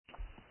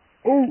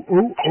Oh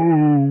oh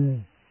oh!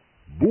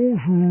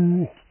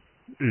 Bonjour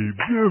et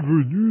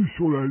bienvenue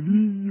sur la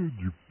ligne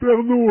du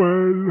Père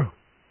Noël.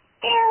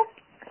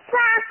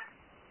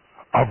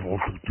 Avant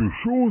toute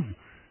chose,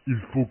 il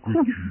faut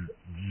que tu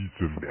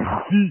dises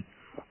merci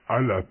à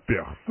la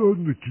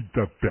personne qui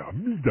t'a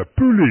permis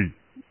d'appeler.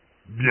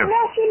 Bien.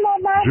 Merci,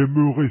 maman.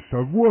 J'aimerais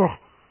savoir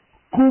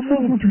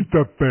comment tu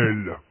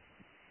t'appelles.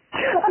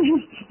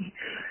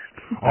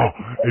 Ah,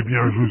 eh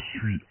bien, je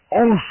suis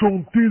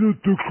enchanté de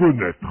te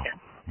connaître.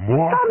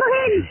 Moi,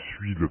 je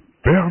suis le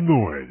Père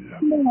Noël.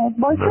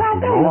 Bonsoir, Père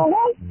Maintenant,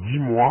 Noël.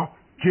 dis-moi,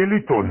 quel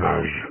est ton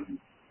âge?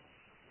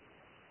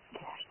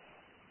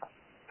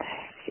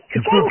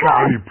 Tu peux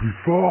parler plus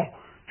fort?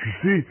 Tu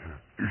sais,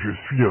 je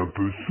suis un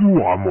peu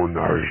sourd à mon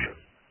âge.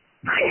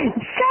 5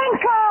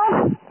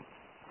 ans.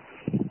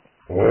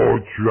 Oh,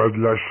 tu as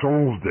de la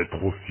chance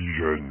d'être aussi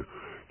jeune.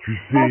 Tu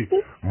sais,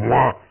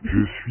 moi,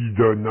 je suis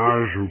d'un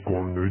âge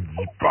qu'on ne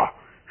dit pas.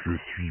 Je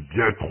suis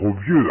bien trop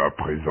vieux à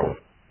présent.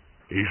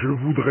 Et je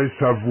voudrais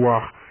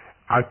savoir,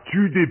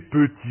 as-tu des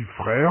petits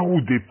frères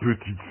ou des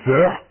petites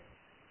sœurs?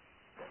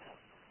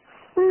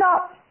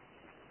 Non.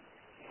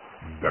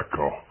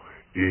 D'accord.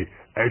 Et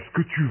est-ce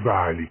que tu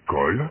vas à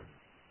l'école?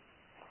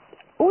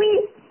 Oui.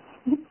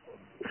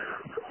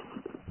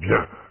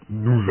 Bien,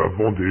 nous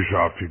avons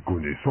déjà fait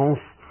connaissance,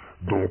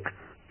 donc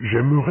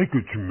j'aimerais que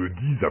tu me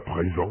dises à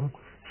présent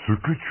ce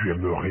que tu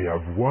aimerais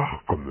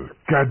avoir comme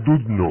cadeau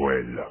de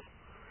Noël.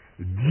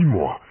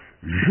 Dis-moi,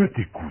 je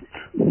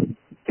t'écoute.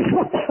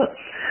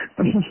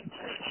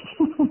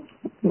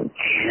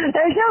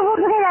 Je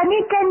voudrais la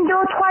Nintendo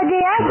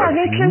 3DS Tu as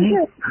avec le fini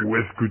jeu. ou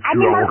est-ce que tu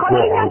mais as ma encore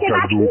copine, un c'est pas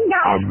cadeau fini, hein.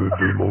 à me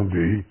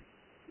demander?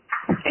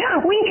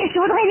 Oui, je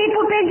voudrais des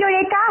poupées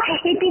Violetta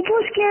et puis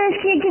tout ce qui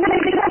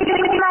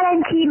est mal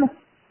intime.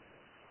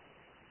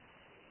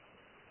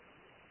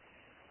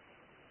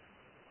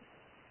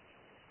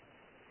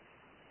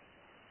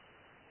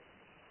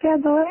 Père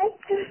Noël.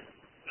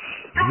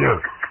 Bien,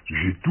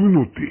 j'ai tout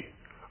noté.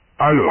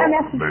 Alors, Ah,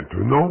 merci.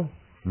 maintenant,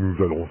 nous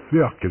allons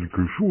faire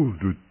quelque chose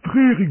de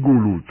très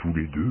rigolo tous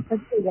les deux.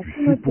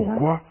 Tu sais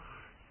pourquoi?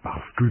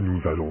 Parce que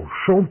nous allons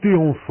chanter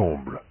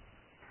ensemble.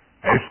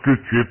 Est-ce que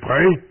tu es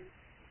prêt?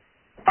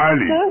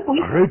 Allez,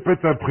 Oui.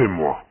 répète après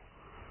moi.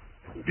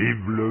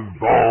 Vive le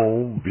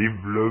vent,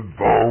 vive le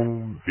vent,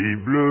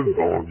 vive le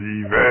vent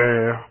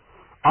d'hiver.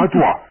 À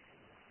toi.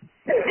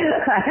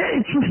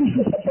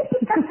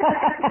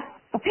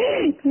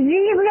 Vive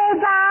le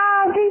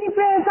vent, vive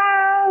le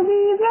vent,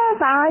 vive le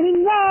vent Boule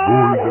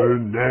d'hiver. de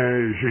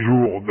neige et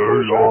jour de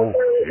l'an,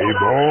 et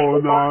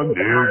bonne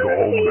année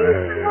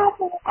grand-mère.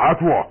 À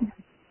toi.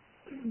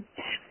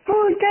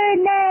 Boule de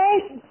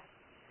neige,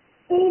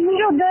 et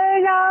jour de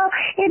l'an,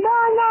 et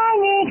bonne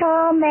année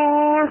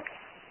grand-mère.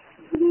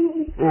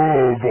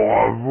 Oh,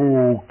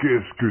 bravo,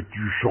 qu'est-ce que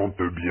tu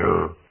chantes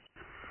bien.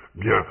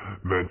 Bien,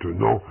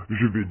 maintenant,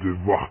 je vais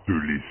devoir te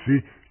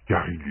laisser,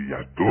 car il y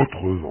a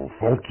d'autres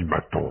enfants qui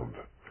m'attendent.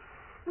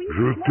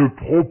 Je te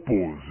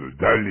propose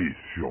d'aller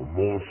sur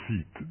mon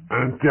site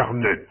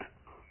internet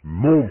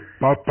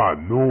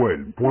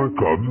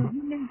monpapanoël.com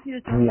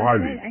pour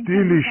aller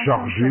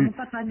télécharger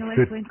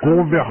cette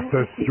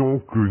conversation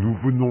que nous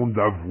venons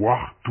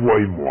d'avoir, toi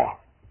et moi.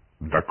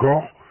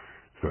 D'accord?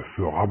 Ça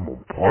sera mon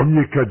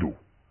premier cadeau.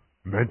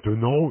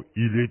 Maintenant,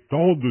 il est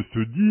temps de se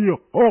dire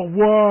au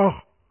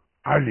revoir.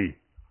 Allez,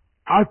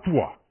 à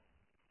toi.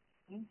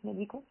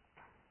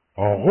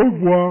 Au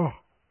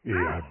revoir et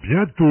à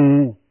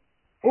bientôt.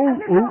 Oh,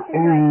 oh,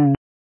 oh.